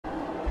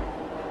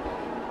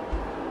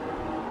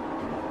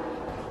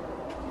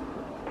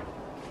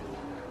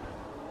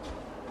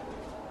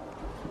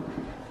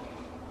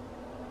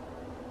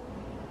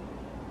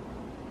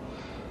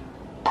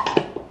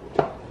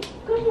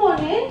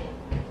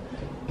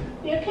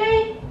You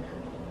okay?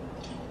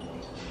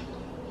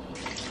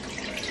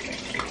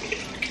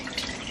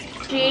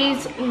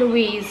 Jeez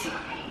Louise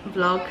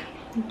vlog.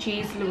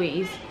 Jeez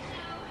Louise.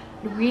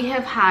 We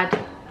have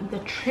had the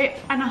trip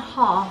and a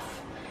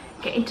half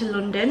getting to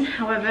London.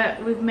 However,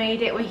 we've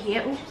made it. We're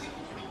here. Oops.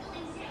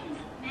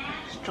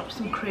 Just dropped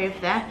some crave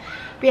there.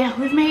 But yeah,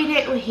 we've made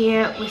it. We're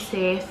here. We're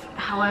safe.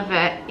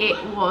 However, it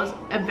was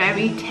a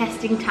very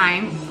testing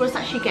time for us to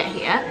actually get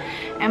here.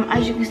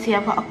 As you can see,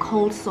 I've got a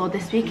cold sore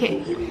this week.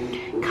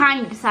 It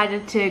kind of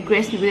decided to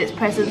grace me with its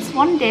presence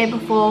one day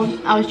before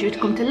I was due to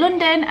come to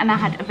London, and I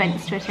had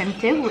events to attend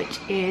to, which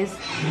is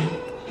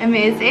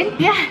amazing.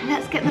 Yeah,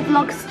 let's get the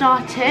vlog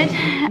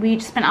started. We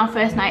just spent our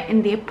first night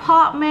in the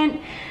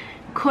apartment.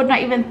 Could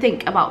not even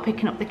think about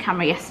picking up the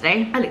camera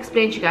yesterday. I'll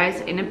explain to you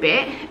guys in a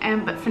bit,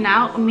 but for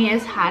now,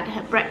 Mia's had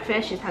her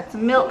breakfast. She's had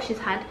some milk, she's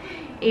had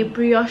a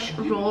brioche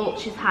roll,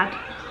 she's had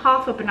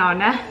half a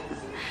banana.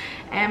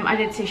 I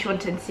did say she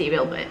wanted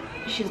cereal, but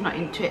she's not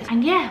into it.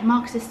 And yeah,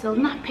 Marcus is still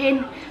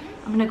napping.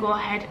 I'm gonna go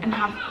ahead and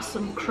have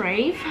some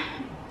crave,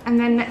 and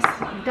then let's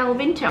delve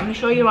into it. I'm gonna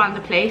show you around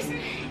the place.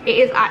 It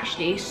is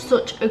actually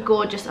such a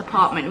gorgeous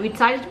apartment. We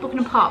decided to book an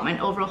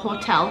apartment over a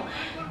hotel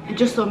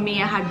just so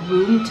Mia had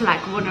room to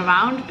like run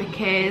around,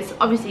 because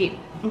obviously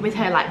with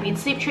her like being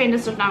sleep trained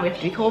and stuff, now we have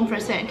to be home for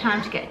a certain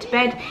time to get to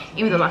bed,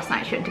 even though last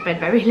night she went to bed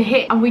very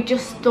late. And we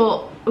just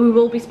thought we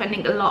will be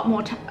spending a lot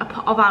more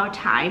of our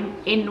time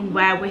in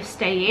where we're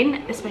staying,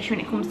 especially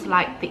when it comes to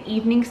like the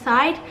evening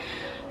side.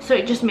 So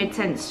it just made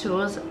sense to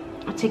us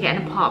to get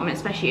an apartment,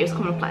 especially it was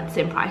coming up like the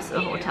same price as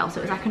a hotel,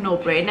 so it was like a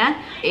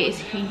no-brainer. It is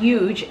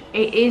huge.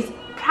 It is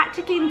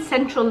practically in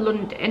central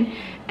London.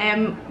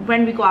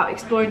 When we go out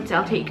exploring, so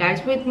I'll take you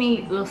guys with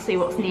me. We'll see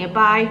what's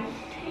nearby.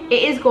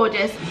 It is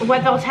gorgeous.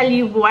 Whether I'll tell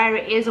you where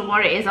it is or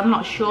what it is, I'm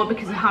not sure,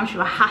 because of how much of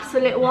a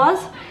hassle it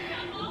was.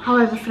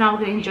 However, for now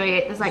we're gonna enjoy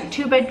it. There's like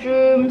 2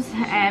 bedrooms.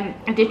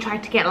 I did try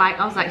to get like,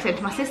 I was like said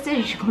to my sister,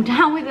 you should come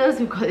down with us,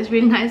 we've got this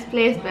really nice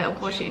place, but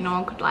unfortunately no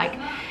one could like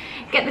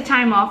get the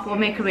time off or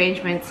make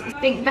arrangements. I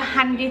think the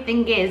handy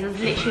thing is there's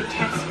literally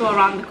Tesco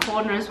around the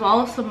corner as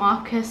well, so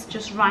Marcus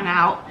just ran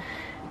out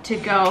to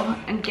go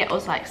and get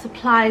us like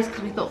supplies,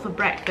 because we thought for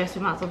breakfast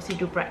we might as well obviously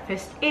do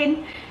breakfast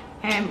in,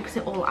 because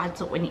it all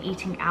adds up when you're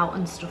eating out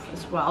and stuff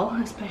as well,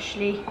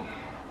 especially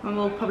when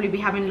we'll probably be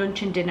having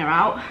lunch and dinner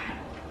out.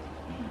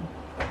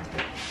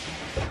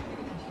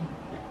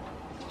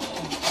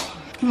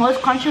 I'm always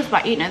conscious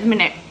about eating at the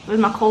minute with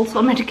my cold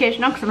sore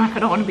medication on, because I'm like, I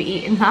don't want to be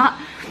eating that.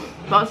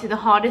 But obviously the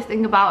hardest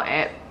thing about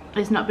it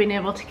is not being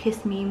able to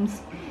kiss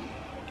memes.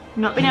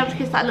 Not being able to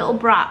kiss that little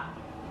brat.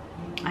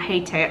 I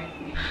hate it.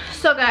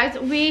 So guys,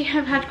 we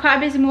have had quite a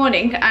busy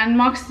morning, and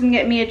Marcus didn't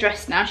get me a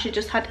dress now. She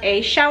just had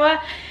a shower,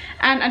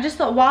 and I just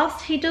thought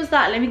whilst he does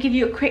that, let me give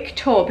you a quick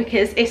tour,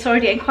 because it's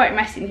already getting quite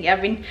messy in here.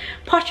 I've been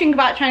pottering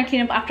about trying to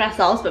clean up after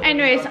ourselves, but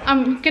anyways,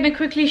 I'm gonna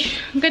quickly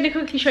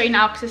show you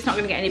now, because it's not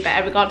gonna get any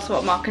better regardless of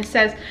what Marcus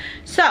says.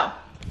 So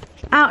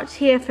out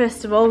here,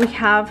 first of all, we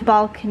have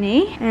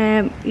balcony.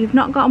 You've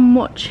not got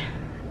much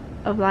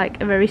of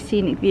like a very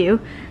scenic view.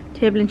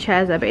 Table and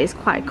chairs there, but it's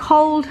quite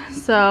cold,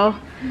 so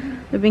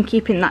we've been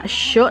keeping that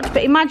shut.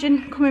 But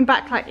imagine coming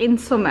back like in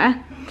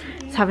summer,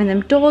 just having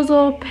them doors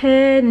open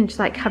and just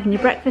like having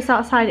your breakfast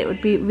outside. It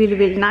would be really,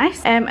 really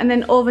nice. And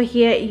then over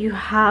here you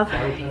have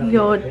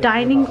your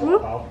dining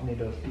room.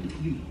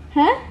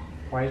 Huh?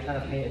 Why are you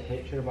trying to paint a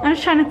picture about I'm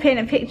just trying to paint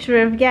a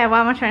picture of, yeah, why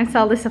am I trying to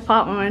sell this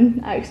apartment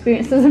when our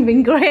experience hasn't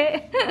been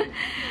great?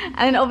 And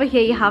then over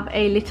here you have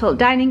a little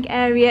dining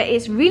area.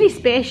 It's really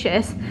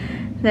spacious.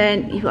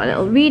 Then you've got a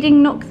little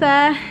reading nook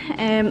there.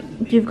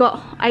 You've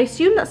got, I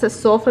assume that's a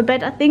sofa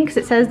bed, I think, because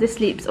it says this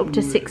sleeps up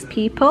to 6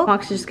 people.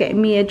 Mark's just getting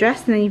me a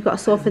dress, and then you've got a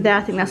sofa there.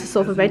 I think that's a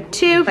sofa bed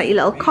too. Got your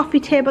little coffee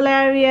table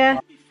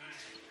area.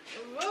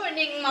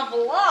 Ruining my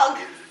vlog.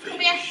 Come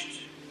here.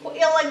 Put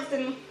your legs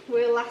in,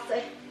 real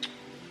lassie.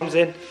 Arms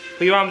in.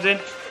 Put your arms in.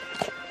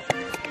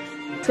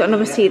 It's got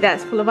another seat there.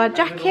 It's full of our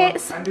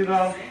jackets.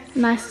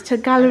 Nice little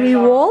gallery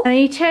wall. And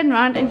then you turn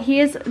around and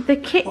here's the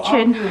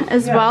kitchen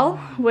as well,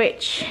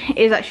 which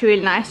is actually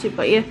really nice. You've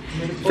got your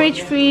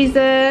fridge,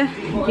 freezer,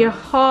 your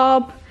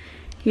hob,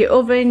 your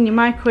oven, your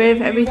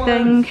microwave,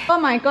 everything. Oh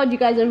my god, you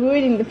guys are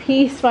ruining the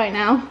peace right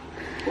now.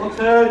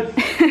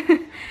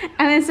 And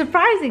then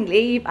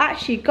surprisingly, you've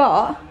actually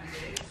got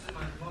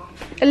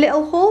a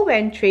little hallway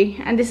entry,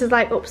 and this is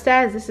like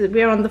upstairs.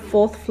 We're on the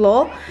 4th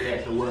floor. Yeah,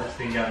 it's the worst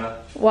thing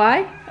ever.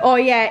 Why? Oh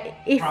yeah,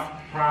 if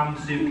pram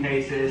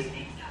suitcases.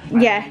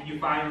 Yeah. You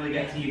finally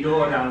get to your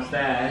door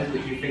downstairs,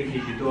 which you think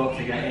is your door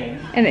to get in.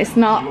 And it's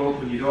not. You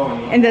open your door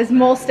and there's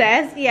more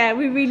stairs. Yeah,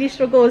 we really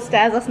struggled with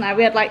stairs last night.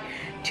 We had like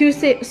 2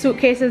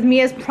 suitcases,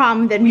 Mia's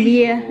pram, then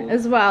Mia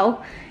as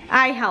well.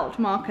 I helped,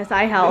 Marcus,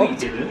 I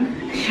helped. No, you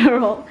didn't.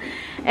 Sure up.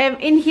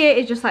 In here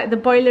is just like the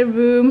boiler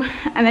room,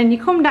 and then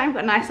you come down, you've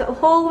got a nice little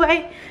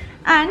hallway,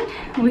 and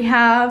we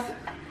have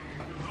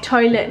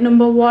toilet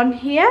number 1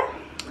 here.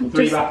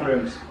 3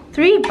 bathrooms.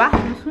 3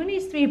 bathrooms? Who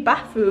needs 3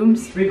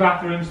 bathrooms? 3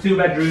 bathrooms, 2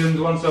 bedrooms,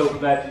 1 sofa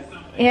bed.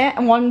 Yeah,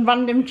 and 1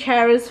 random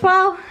chair as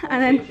well,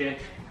 and then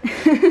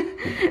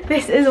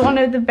This is one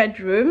of the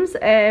bedrooms.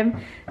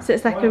 So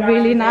it's like a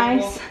really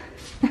nice.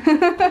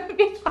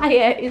 Be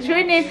quiet. You're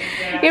ruining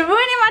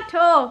my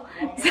tour.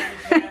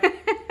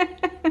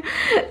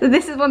 So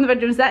this is one of the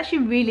bedrooms. It's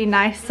actually really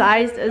nice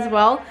sized as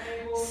well.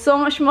 So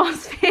much more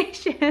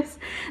spacious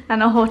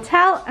than a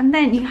hotel. And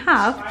then you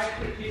have,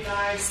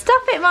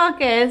 stop it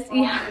Marcus,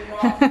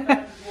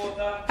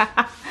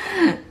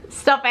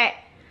 stop it.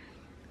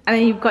 And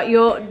then you've got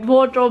your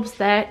wardrobes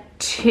there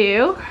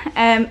too.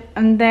 And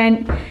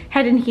then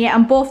head in here,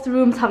 and both the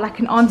rooms have like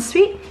an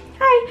ensuite.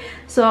 Hi.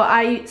 So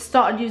I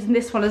started using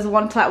this one as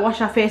one to like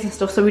wash our face and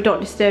stuff, so we don't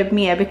disturb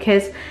Mia,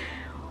 because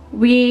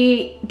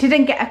we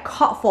didn't get a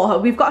cot for her.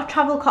 We've got a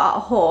travel cot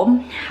at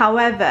home,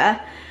 however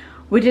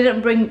we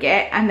didn't bring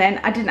it, and then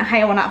I didn't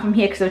hire one out from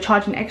here because they were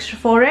charging extra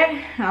for it,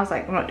 and I was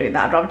like, I'm not doing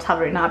that, I'd rather just have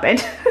her in our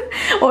bed.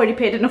 Already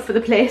paid enough for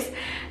the place.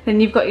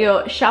 Then you've got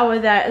your shower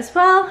there as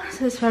well,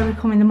 so this is where we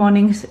come in the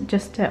mornings,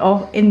 just to,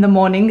 or in the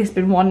morning, it's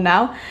been one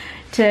now,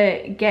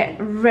 to get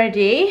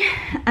ready.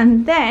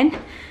 And then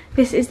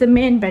this is the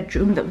main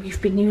bedroom that we've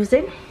been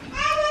using.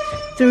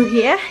 Through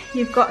here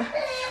you've got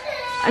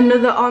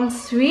another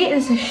ensuite.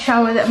 There's a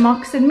shower that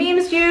Marcus and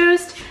Memes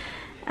used.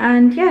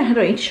 And yeah, I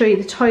don't need to show you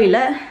the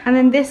toilet. And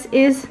then this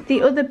is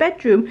the other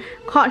bedroom.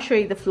 Can't show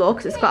you the floor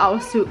because it's got our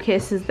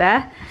suitcases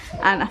there,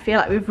 and I feel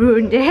like we've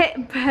ruined it.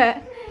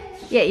 But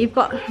yeah, you've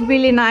got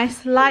really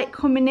nice light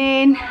coming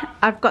in.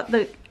 I've got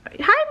the, hi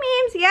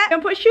Memes, yeah, I'm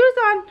gonna put shoes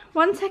on,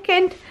 1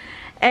 second.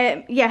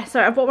 Yeah,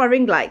 sorry, I bought my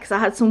ring light because I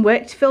had some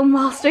work to film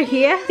whilst we're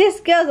here.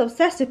 This girl's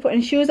obsessed with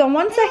putting shoes on.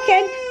 1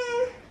 second,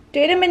 do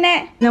it in a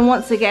minute. And then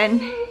once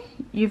again,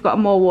 you've got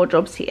more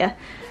wardrobes here.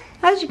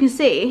 As you can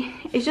see,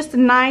 it's just a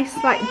nice,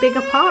 like, big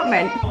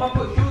apartment. Mama,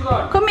 put shoes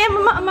on. Come here,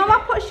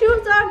 Mama, put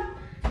shoes on.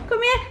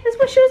 Come here, let's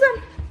put shoes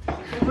on.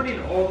 She's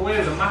running all the way,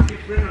 there's a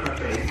massive grin on her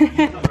face. She's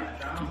not let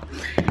down.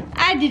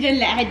 I didn't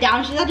let her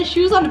down. She's had her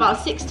shoes on about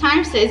 6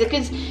 times today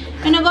because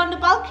when I go on the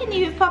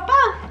balcony with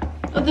Papa.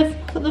 Other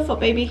foot,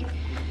 baby.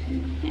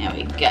 There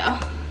we go.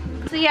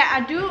 So yeah,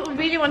 I do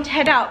really want to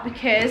head out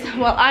because,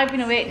 well, I've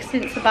been awake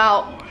since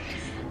about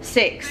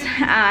 6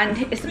 and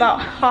it's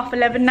about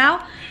 11:30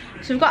 now.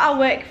 So we've got our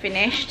work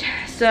finished.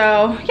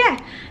 So yeah,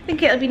 I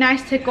think it'll be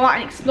nice to go out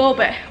and explore.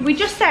 But we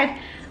just said,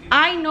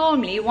 I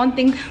normally, one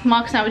thing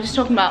Marcus and I were just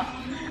talking about,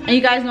 and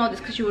you guys know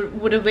this because you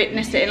would have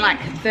witnessed it in like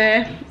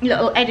the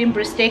little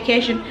Edinburgh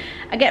staycation,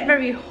 I get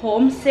very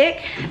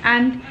homesick.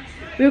 And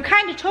we were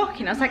kind of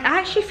talking, I was like, I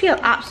actually feel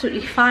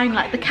absolutely fine.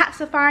 Like the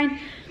cats are fine.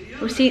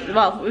 We've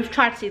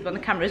tried to see them on the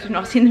cameras, we've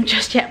not seen them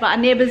just yet, but our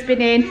neighbour's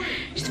been in,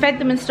 she's fed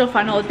them and stuff,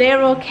 I know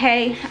they're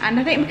okay. And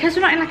I think because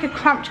we're not in like a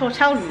cramped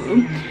hotel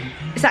room,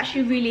 it's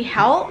actually really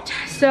helped.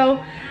 So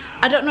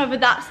I don't know if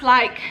that's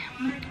like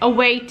a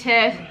way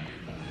to,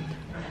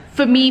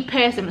 for me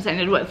personally, I'm saying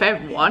it'd work for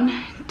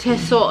everyone, to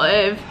sort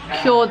of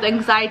cure the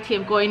anxiety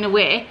of going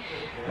away,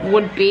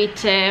 would be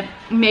to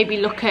maybe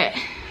look at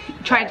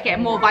trying to get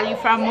more value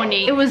for our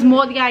money. It was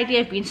more the idea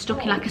of being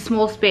stuck in like a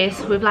small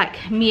space with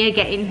like Mia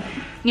getting,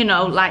 you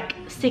know, like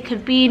sick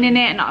of being in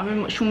it and not having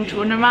much room to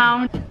run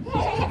around.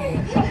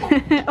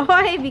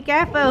 Oh, be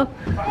careful.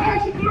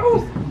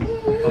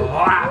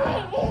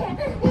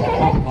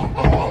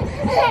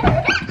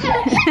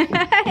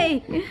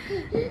 Hey.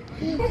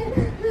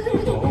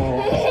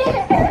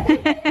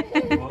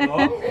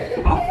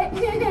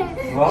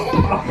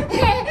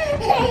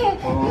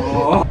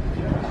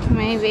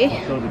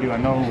 Maybe. So do I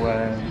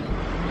know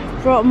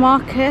brought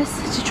Marcus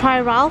to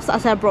try Ralph's. I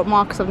said I brought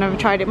Marcus, I've never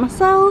tried it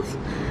myself,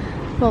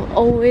 but I've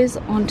always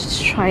wanted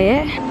to try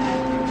it.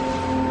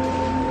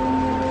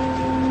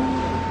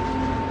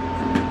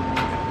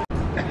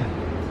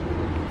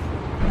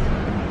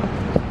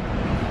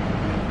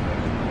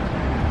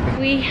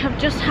 We have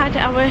just had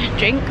our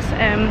drinks.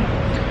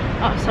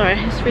 Oh sorry,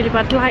 it's really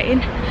bad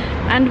lighting.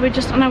 And we're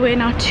just on our way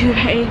now to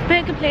a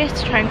burger place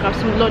to try and grab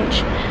some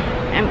lunch.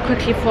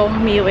 Quickly before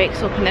Mia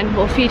wakes up, and then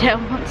we'll feed her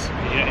once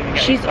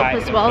she's up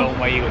as well.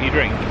 Where you got your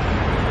drink?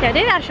 Yeah, I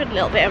did. I showed a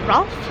little bit of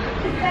Ralph.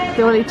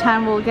 The only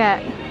time we'll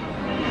get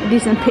a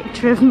decent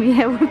picture of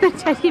Mia with the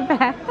teddy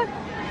bear.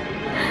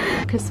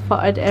 Because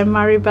spotted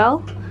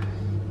Maribel.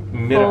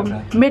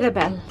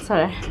 Mirabelle,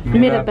 sorry.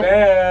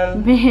 Mirabelle.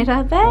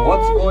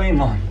 What's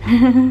going on?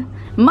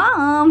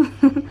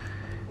 Mom!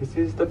 This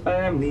is the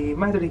family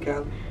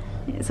madrigal.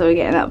 Yeah, so we're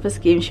getting that for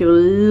scheme. She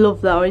will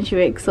love that when she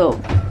wakes up.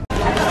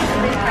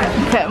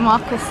 Look at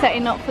Marcus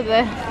setting up for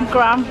the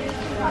gram,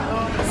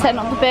 setting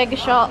up the burger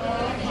shop.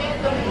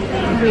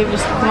 We've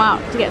just come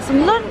out to get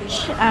some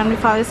lunch and we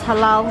found this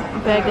halal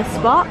burger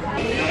spot.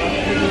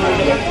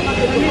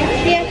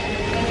 Yeah.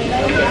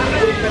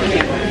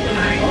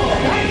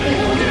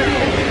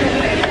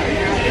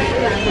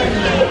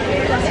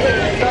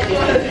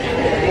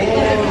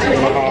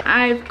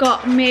 I've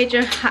got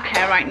major hat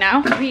hair right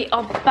now. We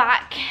are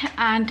back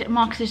and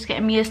Marcus is just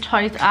getting Mia's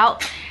toys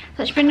out.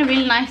 So it's been a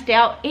really nice day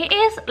out. It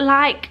is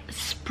like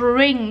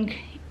spring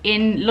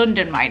in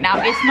London right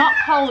now. It's not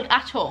cold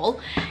at all.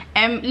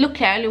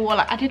 Luckily I only wore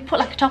like, I did put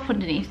like a top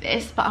underneath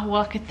this, but I wore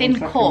like a thin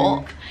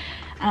coat.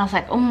 and I was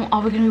like, oh,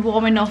 are we gonna be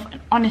warm enough? And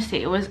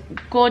honestly, it was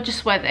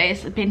gorgeous weather.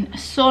 It's been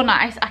so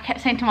nice. I kept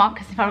saying to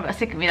Marcus, if I got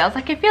sick of me, I was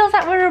like, it feels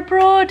like we're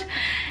abroad.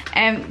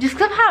 Just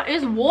because of how it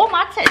was warm.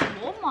 I'd say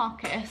it's warm,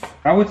 Marcus.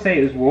 I would say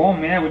it was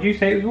warm, yeah. Would you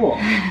say it was warm?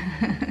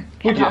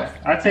 Would you?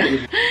 I'd say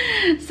it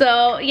was.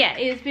 So yeah,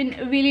 it's been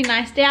a really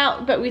nice day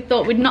out, but we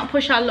thought we'd not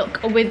push our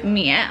luck with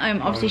Mia.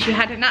 Obviously she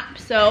had a nap,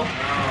 so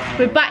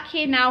we're back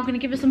here now. We're gonna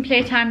give her some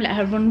playtime, let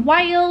her run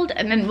wild,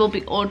 and then we'll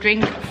be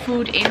ordering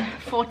food in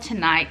for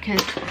tonight,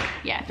 because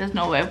yeah, there's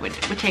no way we're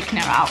taking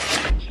her out.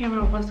 Here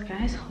I was,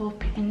 guys,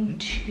 hoping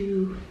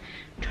to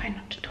try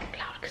not to talk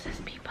loud because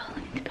there's people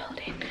in the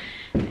building.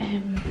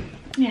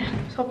 Yeah,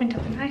 I was hoping to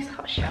have a nice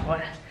hot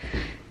shower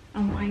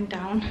and wind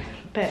down,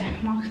 but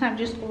Marcus and I have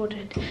just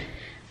ordered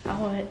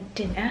our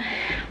dinner.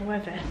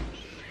 However,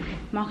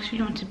 Marcus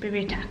really wanted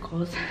baby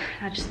tacos.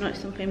 I just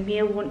noticed something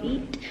Mia won't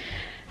eat,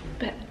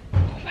 but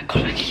oh my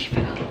god, I nearly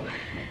fell.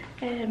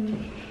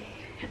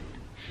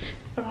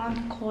 Around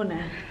the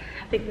corner,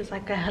 I think there's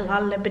like a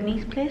halal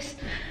Lebanese place,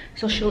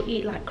 so she'll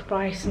eat like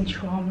rice and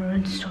shawarma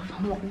and stuff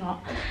and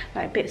whatnot,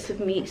 like bits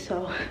of meat.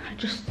 So I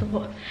just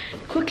thought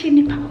quickly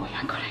nip out. Oh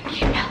my god, I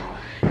nearly fell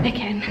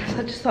again. So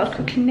I just thought I'd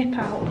quickly nip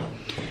out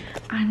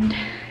and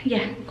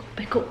yeah,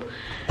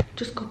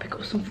 just go pick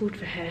up some food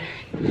for her.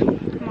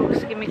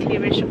 Marcus gave me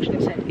clear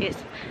instructions, said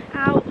it's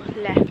out,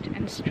 left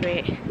and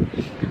straight.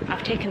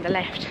 I've taken the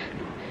left,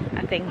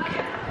 I think,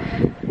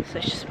 so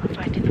it's just about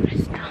finding the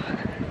rest now.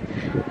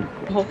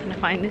 I'm hoping to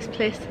find this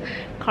place.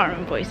 Can't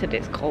remember what he said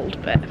it's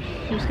called, but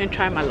I'm just going to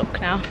try my luck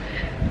now,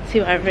 see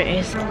whatever it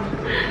is.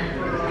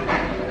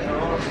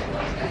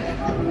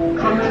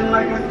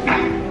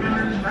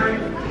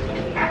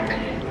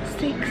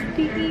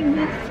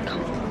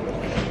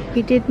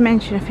 We did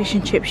mention a fish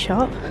and chip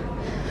shop.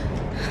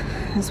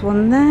 There's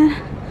one there.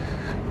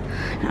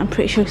 I'm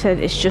pretty sure he said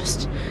it's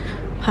just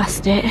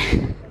past it.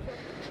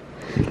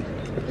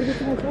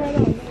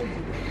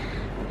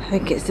 I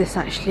think it's this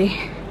actually.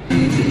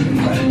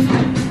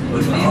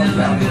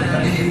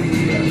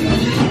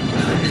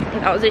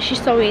 That was it,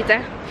 she's so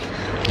easy.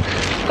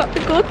 Got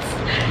the goods.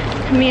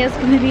 Mia's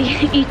gonna be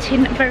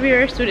eating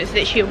very soon. It's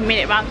literally a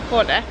minute around the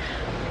corner.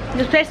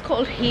 There's a place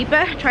called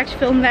Heba. I tried to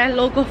film their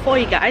logo for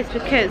you guys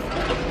because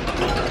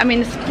I mean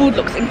this food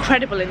looks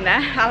incredible in there.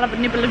 I'll have a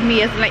nibble of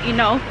Mia's and let you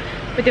know,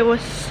 but they were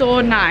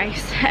so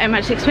nice. I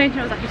just explained to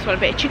him, I was like, I just want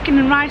a bit of chicken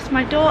and rice for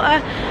my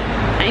daughter,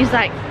 and he's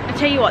like, I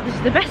tell you what, this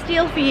is the best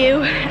deal for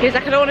you. He's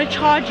like, I don't want to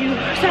charge you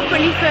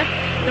separately for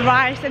the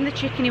rice and the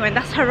chicken. He went,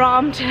 that's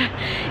haram to,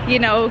 you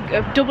know,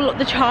 double up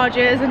the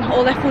charges, and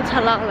all their food's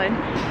halal.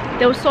 And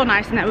they were so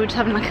nice, and we were just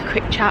having like a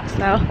quick chat.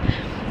 So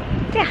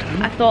yeah,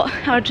 I thought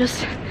I would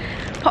just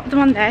pop them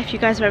on there. If you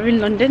guys are ever in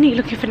London, you're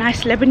looking for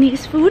nice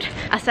Lebanese food.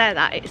 I say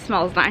that, it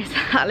smells nice.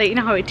 I'll let you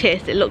know how it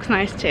tastes. It looks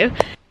nice too.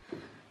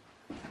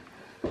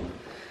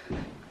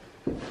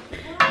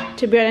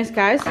 To be honest,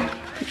 guys,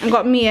 I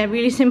got me a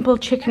really simple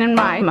chicken and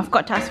rice. I've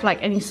got to ask for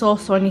like any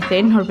sauce or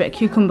anything, or a bit of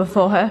cucumber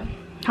for her.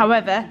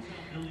 However,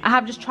 I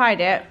have just tried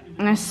it,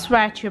 and I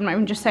swear to you, I'm not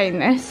even just saying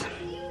this.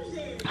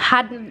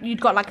 Had you'd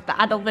got like the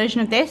adult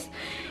version of this,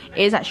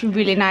 it is actually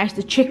really nice.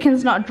 The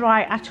chicken's not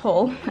dry at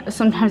all.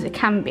 Sometimes it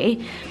can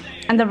be.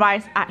 And the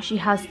rice actually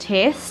has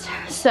taste.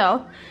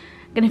 So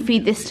I'm gonna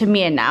feed this to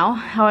Mia now.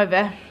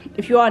 However,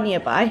 if you are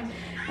nearby,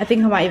 I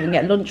think I might even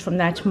get lunch from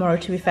there tomorrow,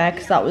 to be fair,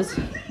 because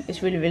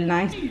it's really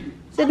nice.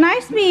 Is it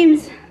nice,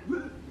 memes?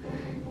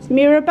 Is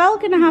Mirabelle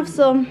gonna have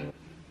some?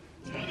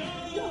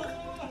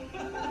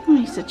 Oh,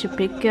 you're such a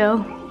big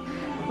girl.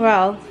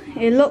 Well,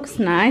 it looks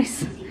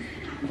nice,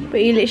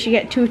 but you literally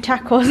get 2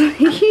 tacos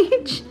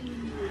each.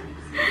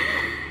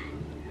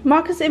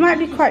 Marcus, it might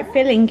be quite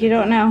filling, you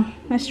don't know.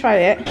 Let's try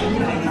it.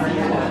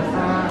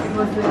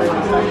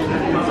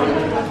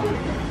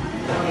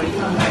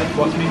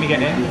 What's Mimi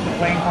getting?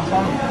 Plain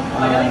croissant?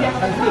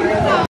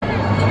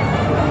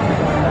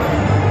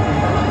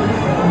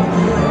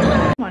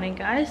 Morning,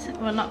 guys.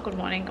 Well, not good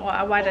morning.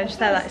 Why did I just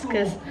say that? It's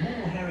because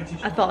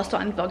I thought I was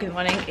starting the vlog in the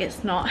morning.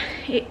 It's not.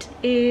 It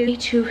is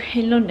 2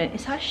 in London.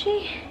 It's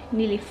actually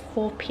nearly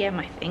 4 PM,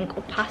 I think,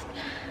 or past.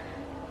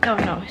 Oh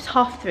no, it's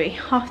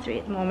 3:30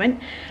 at the moment.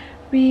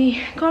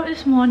 We got up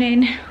this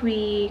morning,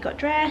 we got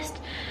dressed,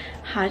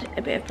 had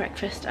a bit of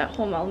breakfast at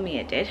home. Well,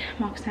 Mia did,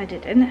 Marcus and I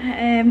didn't.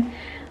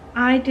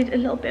 I did a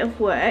little bit of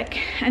work,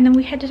 and then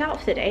we headed out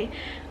for the day.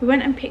 We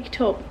went and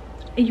picked up,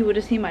 you would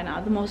have seen by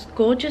now, the most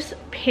gorgeous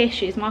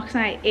pastries. Marcus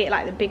and I ate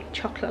like the big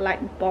chocolate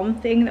like bomb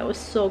thing that was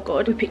so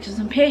good. We picked up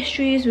some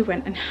pastries, we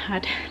went and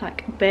had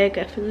like a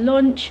burger for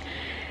lunch,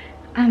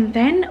 and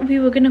then we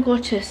were gonna go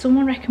to,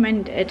 someone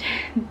recommended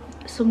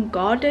some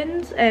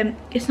gardens.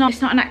 It's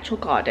not an actual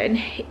garden,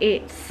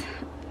 it's,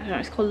 I don't know,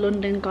 it's called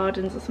London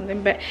Gardens or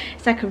something, but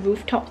it's like a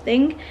rooftop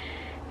thing.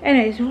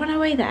 Anyways, we went our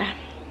way there.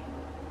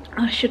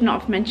 I should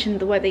not have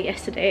mentioned the weather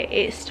yesterday.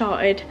 It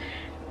started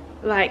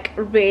like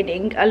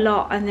raining a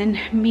lot, and then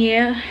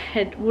Mia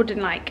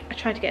wouldn't like, I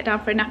tried to get down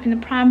for a nap in the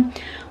pram,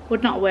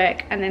 would not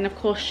work, and then of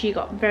course she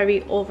got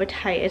very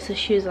overtired, so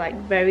she was like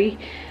very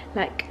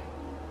like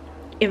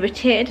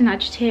irritated and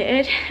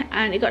agitated,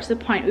 and it got to the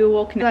point we were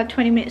walking. We had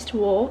 20 minutes to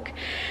walk.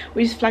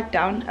 We just flagged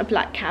down a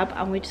black cab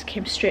and we just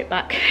came straight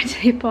back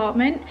to the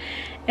apartment.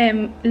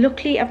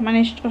 Luckily I've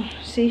managed, oh,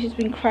 see, she's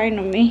been crying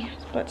on me,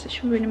 but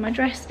she's ruining my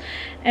dress.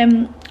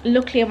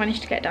 Luckily I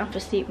managed to get down for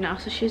sleep now,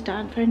 so she's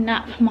down for a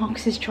nap.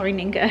 Marcus is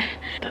joining her.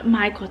 But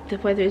my god, the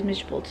weather is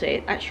miserable today.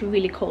 It's actually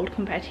really cold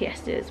compared to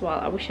yesterday as well.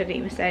 I wish I didn't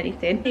even say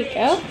anything. There you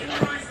go.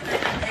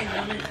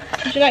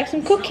 Would you like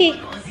some cookie?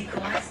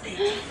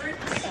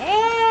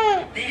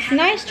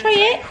 Nice, try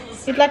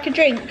it. You'd like a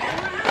drink? Do you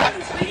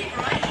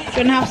want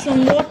to have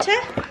some water?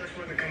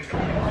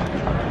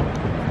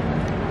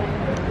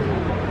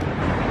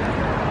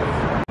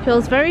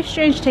 Feels very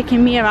strange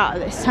taking Mia out at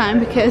this time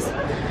because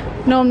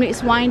normally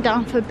it's wind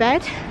down for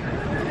bed,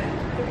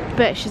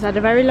 but she's had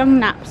a very long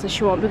nap, so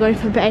she won't be going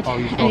for bed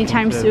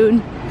anytime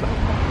soon.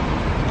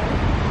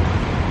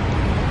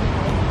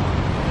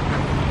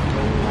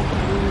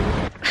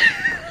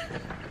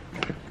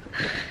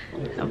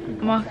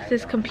 Marcus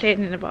is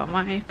complaining about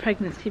my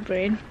pregnancy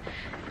brain.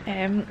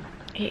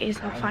 It is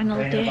our final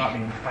day. About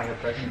the entire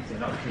pregnancy,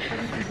 not just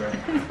pregnancy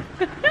brain.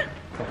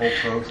 The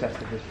whole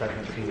process of this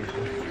pregnancy.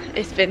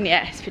 It's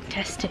been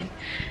testing.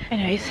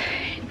 Anyways,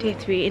 day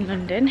 3 in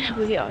London.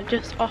 We are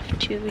just off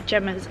to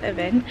Gemma's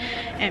event.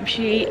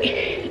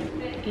 She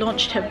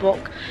launched her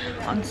book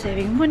on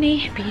saving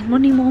money, being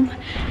money mum.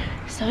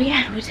 So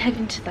yeah, we're just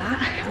heading to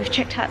that. We've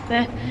checked out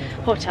the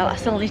hotel. I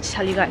still need to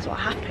tell you guys what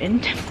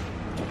happened.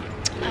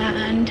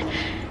 And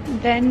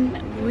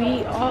then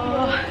we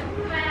are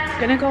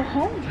gonna go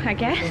home, I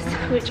guess,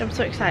 which I'm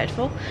so excited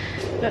for,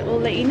 but we'll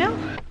let you know.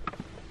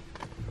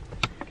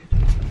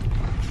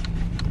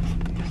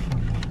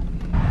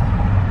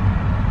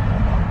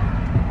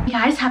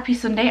 Guys, happy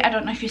Sunday. I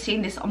don't know if you're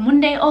seeing this on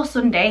Monday or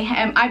Sunday.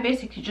 I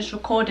basically just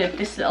recorded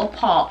this little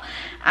part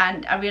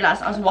and I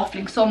realized I was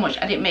waffling so much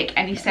I didn't make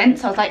any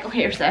sense. I was like,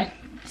 okay, Irsa,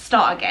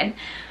 start again.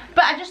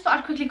 But I just thought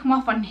I'd quickly come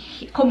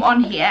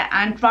on here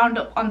and round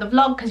up on the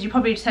vlog, because you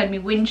probably just heard me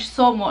whinge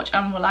so much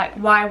and were like,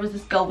 why was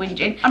this girl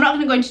whinging? I'm not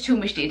going to go into too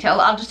much detail.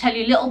 I'll just tell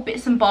you little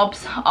bits and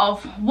bobs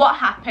of what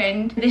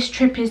happened. This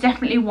trip is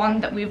definitely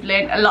one that we've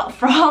learned a lot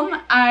from.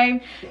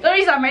 The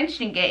reason I'm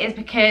mentioning it is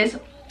because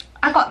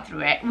I got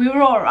through it. We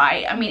were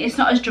alright. I mean, it's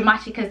not as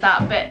dramatic as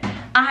that, but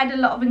I had a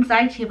lot of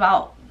anxiety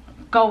about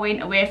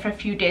going away for a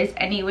few days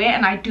anyway,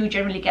 and I do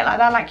generally get like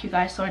that, like you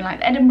guys saw in like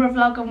the Edinburgh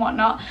vlog and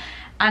whatnot.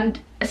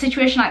 And a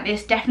situation like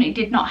this definitely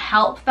did not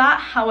help that.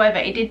 However,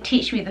 it did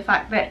teach me the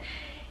fact that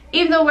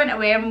even though I went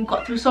away and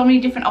got through so many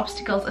different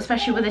obstacles,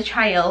 especially with a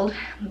child,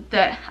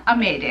 that I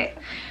made it.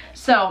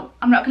 So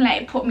I'm not gonna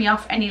let it put me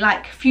off any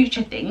like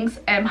future things.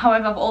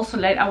 However, I've also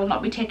learned I will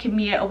not be taking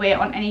Mia away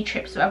on any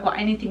trips so I've got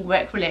anything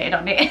work related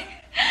on it.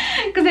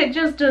 Because it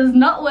just does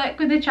not work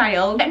with a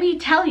child. Let me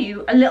tell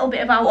you a little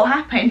bit about what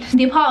happened.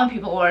 The apartment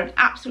people were an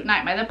absolute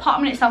nightmare. The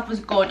apartment itself was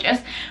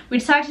gorgeous. We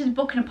decided to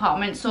book an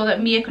apartment so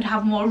that Mia could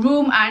have more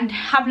room, and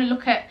having a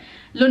look at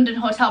London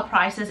hotel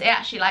prices, it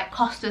actually like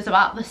cost us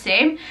about the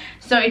same,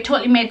 so it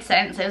totally made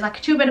sense. It was like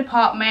a 2-bed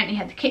apartment. You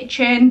had the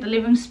kitchen, the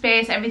living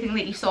space, everything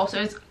that you saw,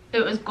 so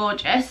it was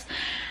gorgeous.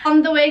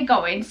 On the way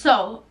going,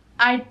 so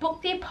I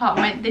booked the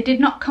apartment. They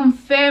did not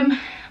confirm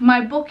my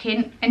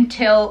booking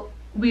until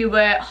we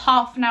were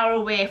half an hour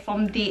away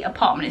from the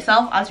apartment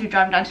itself as we were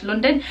driving down to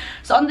London.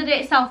 So on the day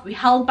itself we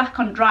held back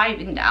on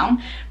driving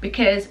down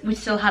because we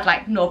still had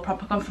like no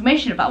proper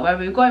confirmation about where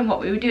we were going, what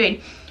we were doing.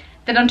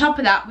 Then on top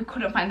of that, we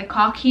couldn't find the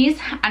car keys,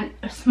 and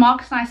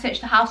Marcus and I searched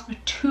the house for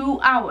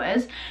 2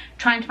 hours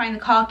trying to find the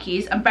car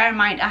keys. And bear in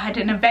mind, I had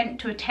an event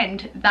to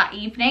attend that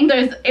evening,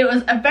 so it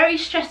was a very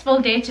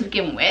stressful day to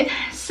begin with.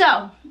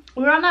 So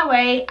we're on our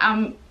way.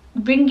 I'm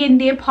ringing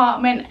the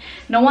apartment,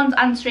 no one's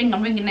answering.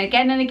 I'm ringing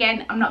again and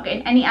again, I'm not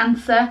getting any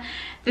answer.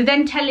 They're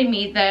then telling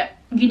me that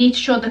you need to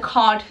show the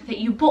card that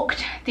you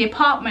booked the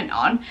apartment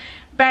on.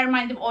 Bear in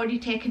mind, they've already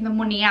taken the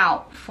money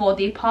out for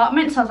the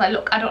apartment. So I was like,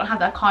 look, I don't have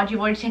that card,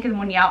 you've already taken the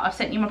money out, I've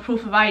sent you my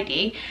proof of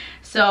ID.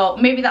 So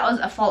maybe that was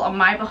a fault on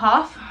my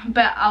behalf,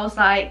 but I was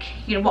like,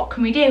 you know, what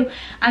can we do?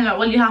 And they're like,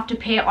 well, you have to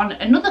pay on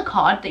another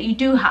card that you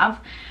do have.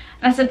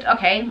 And I said,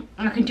 okay,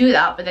 I can do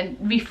that, but then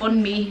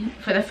refund me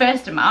for the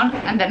first amount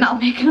and then I'll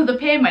make another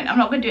payment. I'm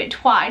not going to do it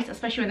twice,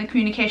 especially when the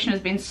communication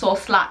has been so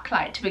slack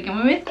like to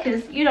begin with,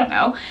 because you don't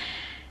know.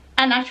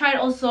 And I tried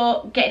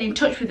also getting in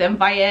touch with them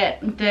via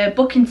the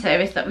booking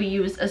service that we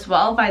use as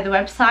well, via the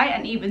website,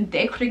 and even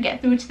they couldn't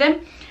get through to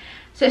them.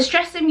 So it's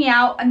stressing me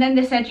out. And then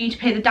they said you need to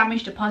pay the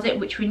damage deposit,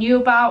 which we knew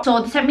about.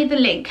 So they sent me the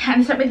link,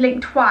 and they sent me the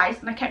link twice,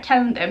 and I kept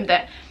telling them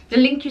that the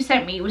link you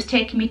sent me was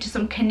taking me to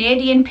some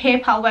Canadian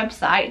PayPal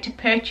website to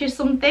purchase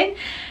something.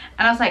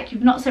 And I was like,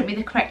 you've not sent me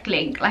the correct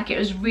link. Like, it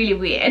was really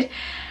weird.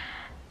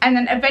 And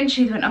then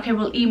eventually they went, okay,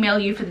 we'll email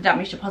you for the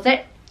damage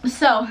deposit.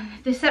 So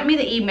they sent me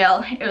the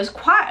email. It was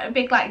quite a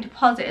big like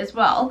deposit as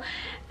well,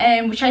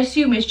 which I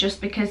assume is just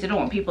because they don't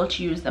want people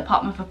to use the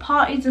apartment for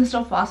parties and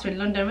stuff whilst we're in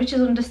London, which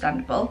is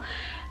understandable.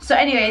 So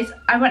anyways,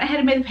 I went ahead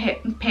and made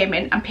the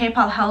payment, and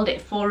PayPal held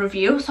it for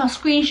review. So I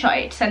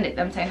screenshot it to send it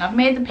them saying I've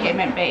made the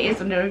payment but it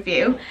is under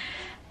review.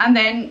 And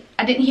then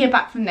I didn't hear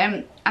back from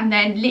them and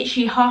then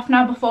literally half an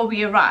hour before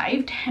we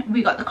arrived,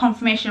 we got the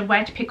confirmation of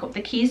where to pick up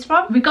the keys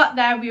from. We got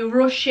there, we were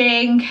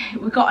rushing,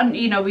 we got on,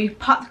 you know, we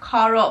parked the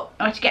car up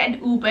to get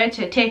an Uber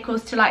to take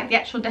us to like the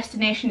actual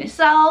destination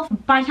itself.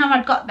 By the time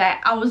I'd got there,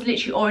 I was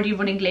literally already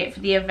running late for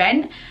the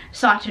event,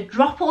 so I had to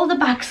drop all the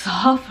bags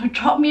off,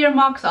 drop Mia and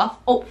Marcus off,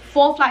 up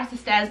 4 flights of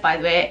stairs. By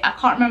the way, I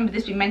can't remember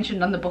this being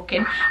mentioned on the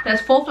booking.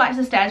 There's 4 flights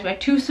of stairs, we had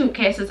 2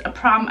 suitcases, a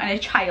pram and a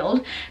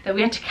child that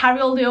we had to carry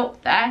all the way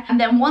up there. And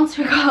then once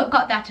we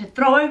got there, to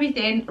throw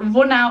everything,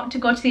 run out to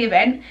go to the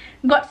event.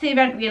 Got to the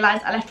event,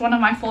 realised I left one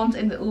of my phones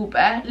in the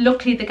Uber.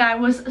 Luckily the guy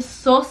was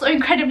so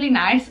incredibly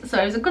nice,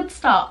 so it was a good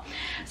start.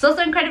 So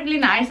incredibly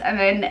nice. And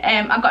then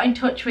I got in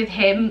touch with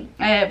him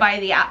via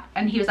the app,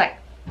 and he was like,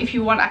 if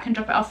you want, I can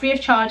drop it off free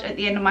of charge at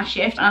the end of my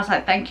shift. And I was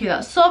like, thank you,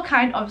 that's so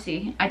kind.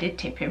 Obviously I did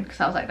tip him because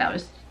I was like,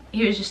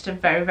 he was just a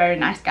very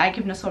nice guy,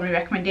 giving us so many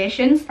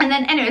recommendations. And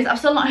then anyways, I've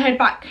still not heard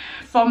back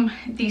from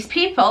these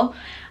people,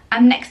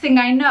 and next thing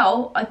I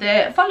know,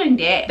 the following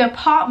day, the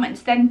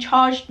apartments then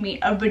charged me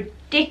a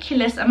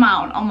ridiculous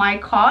amount on my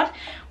card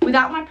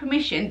without my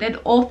permission. They'd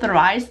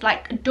authorized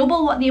like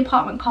double what the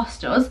apartment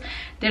cost us.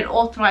 They'd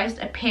authorized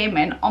a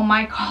payment on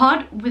my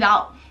card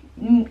without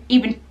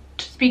even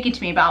speaking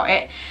to me about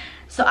it.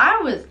 So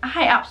I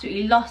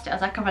absolutely lost it. I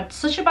was like, I've had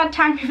such a bad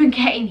time even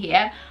getting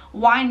here.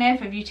 Why on earth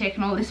have you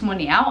taken all this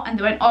money out? And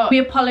they went, oh, we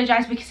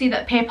apologise, we can see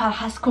that PayPal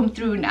has come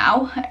through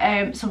now,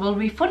 so we'll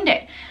refund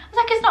it. I was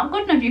like, it's not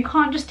good enough, you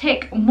can't just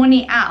take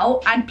money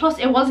out. And plus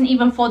it wasn't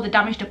even for the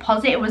damage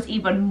deposit, it was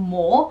even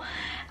more.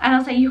 And I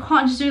was like, you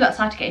can't just do that.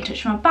 So I had to get in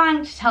touch with my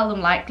bank to tell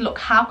them like, look,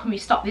 how can we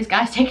stop these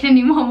guys taking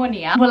any more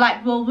money out? We're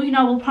like, well, you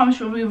know, we'll promise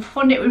we'll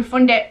refund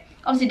it.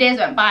 Obviously days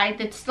went by,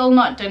 they'd still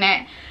not done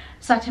it.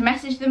 So I had to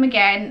message them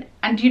again,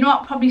 and you know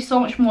what, probably so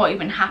much more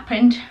even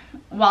happened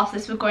whilst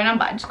this was going on,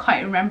 but I just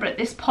can't remember at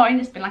this point.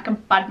 It's been like a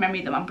bad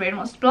memory that my brain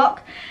wants to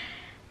block.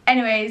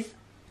 Anyways,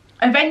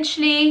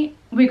 eventually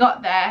we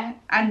got there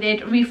and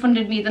they'd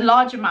refunded me the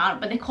large amount,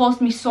 but they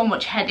caused me so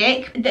much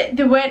headache.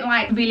 They weren't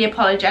like really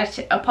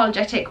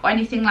apologetic or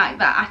anything like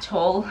that at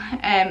all.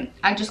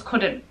 I just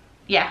couldn't.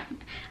 Yeah,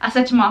 I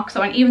said to Mark,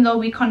 so, and even though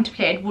we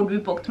contemplated would we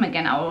book them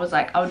again, I was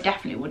like, I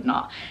definitely would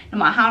not. No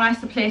matter how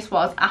nice the place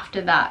was, after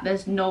that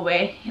there's no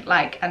way,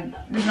 like, and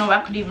there's no way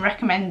I could even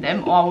recommend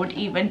them, or I would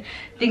even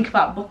think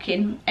about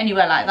booking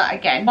anywhere like that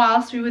again.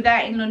 Whilst we were there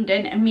in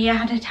London, and Mia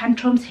had her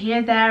tantrums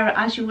here, there,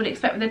 as you would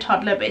expect with a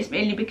toddler, but it's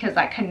mainly because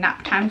like her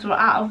nap times were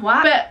out of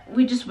whack. But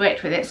we just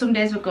worked with it. Some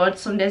days were good,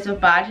 some days were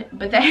bad.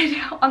 But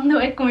then on the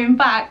way coming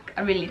back,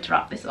 I really need to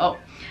wrap this up.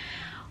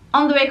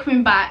 On the way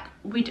coming back,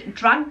 we'd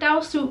dragged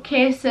our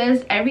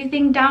suitcases,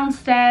 everything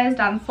downstairs,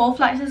 down 4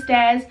 flights of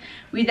stairs.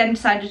 We then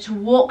decided to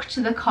walk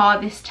to the car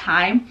this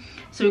time.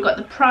 So we've got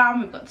the pram,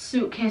 we've got the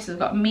suitcases, we've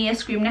got Mia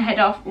screaming her head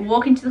off. We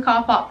walk into the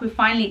car park, we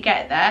finally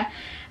get there.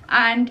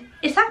 And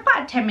it's like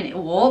about a 10-minute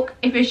walk.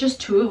 If it's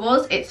just 2 of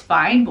us, it's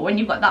fine. But when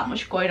you've got that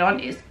much going on,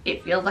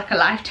 it feels like a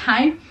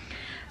lifetime.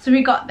 So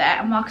we got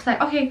there and Mark's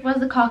like, okay, where's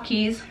the car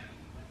keys?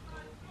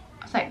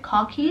 Like,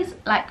 car keys?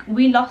 Like,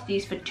 we lost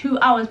these for 2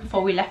 hours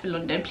before we left for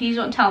London. Please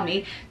don't tell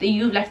me that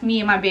you've left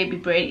me and my baby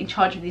brain in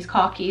charge of these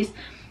car keys.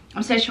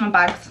 I'm searching my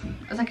bags.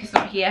 I was like, it's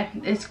not here,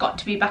 it's got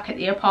to be back at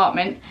the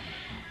apartment.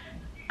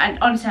 And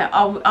honestly,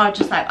 I was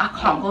just like, I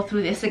can't go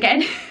through this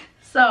again.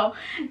 So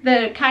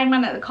the kind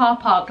man at the car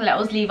park let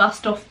us leave our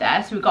stuff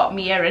there, so we got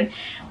Mia and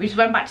we just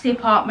went back to the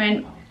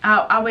apartment.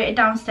 I waited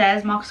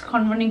downstairs. Marcus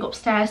come running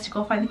upstairs to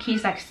go find the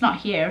keys, like, it's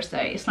not here, so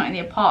it's not in the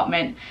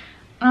apartment.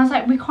 And I was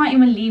like, we can't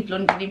even leave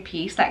London in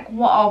peace. Like,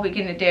 what are we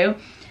gonna do?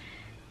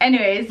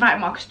 Anyways, right,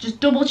 Marcus, just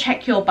double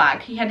check your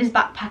bag. He had his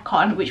backpack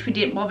on, which we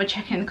didn't bother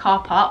checking in the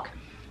car park.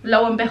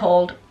 Lo and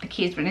behold, the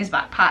keys were in his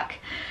backpack.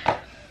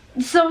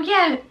 So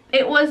yeah,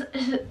 it was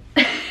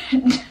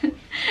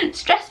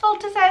stressful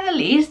to say the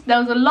least. There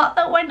was a lot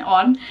that went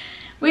on.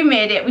 We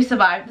made it, we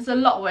survived. There's a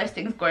lot worse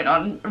things going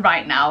on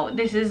right now.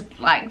 This is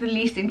like the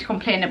least thing to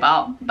complain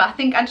about. But I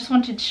think I just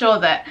wanted to show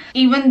that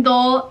even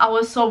though I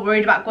was so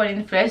worried about going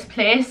in the first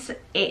place,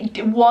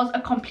 it was a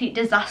complete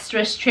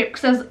disastrous trip,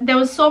 because there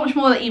was so much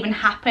more that even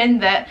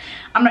happened that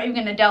I'm not even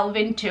going to delve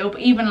into. But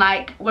even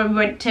like when we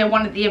went to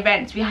one of the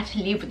events, we had to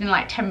leave within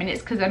like 10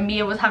 minutes because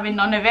Mia was having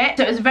none of it.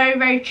 So it was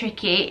very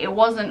tricky. It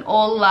wasn't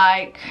all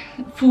like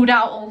food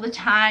out all the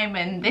time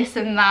and this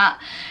and that.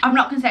 I'm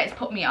not going to say it's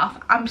put me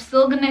off. I'm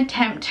still going to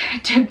attempt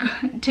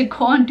to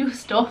go and do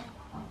stuff,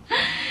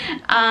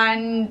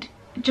 and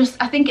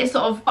just, I think it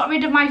sort of got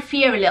rid of my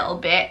fear a little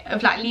bit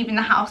of like leaving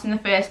the house in the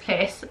first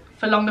place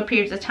for longer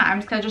periods of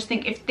times, because I just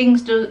think if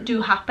things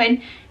do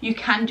happen, you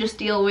can just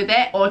deal with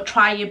it or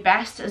try your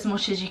best as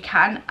much as you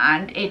can.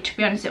 And to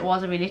be honest, it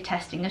was a really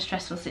testing, a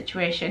stressful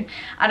situation.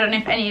 I don't know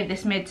if any of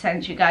this made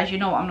sense, you guys. You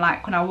know what I'm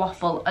like when I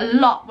waffle. A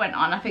lot went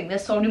on. I think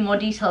there's so many more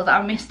details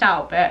that I missed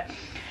out, but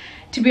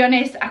To be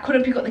honest, I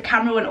couldn't pick up the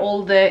camera when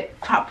all the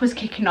crap was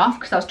kicking off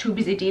because I was too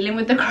busy dealing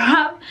with the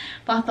crap.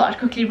 But I thought I'd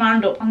quickly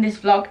round up on this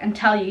vlog and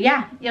tell you,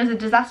 yeah, it was a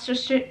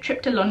disastrous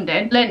trip to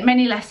London. Learned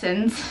many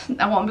lessons.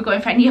 I won't be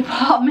going for any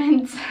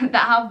apartments that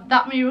have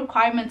that many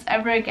requirements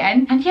ever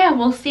again. And yeah,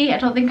 we'll see. I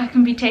don't think I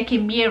can be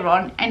taking Mia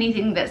on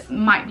anything that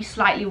might be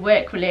slightly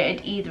work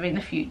related either in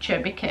the future,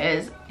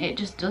 because it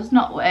just does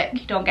not work.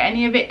 You don't get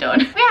any of it done.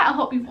 But yeah, I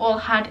hope you've all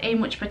had a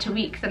much better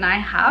week than I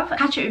have.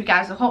 Catch up with you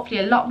guys with hopefully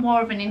a lot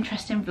more of an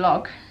interesting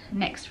vlog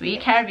next week.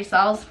 Take care of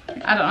yourselves.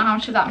 I don't know how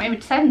much of that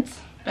made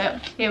sense,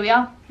 but here we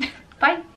are. Bye.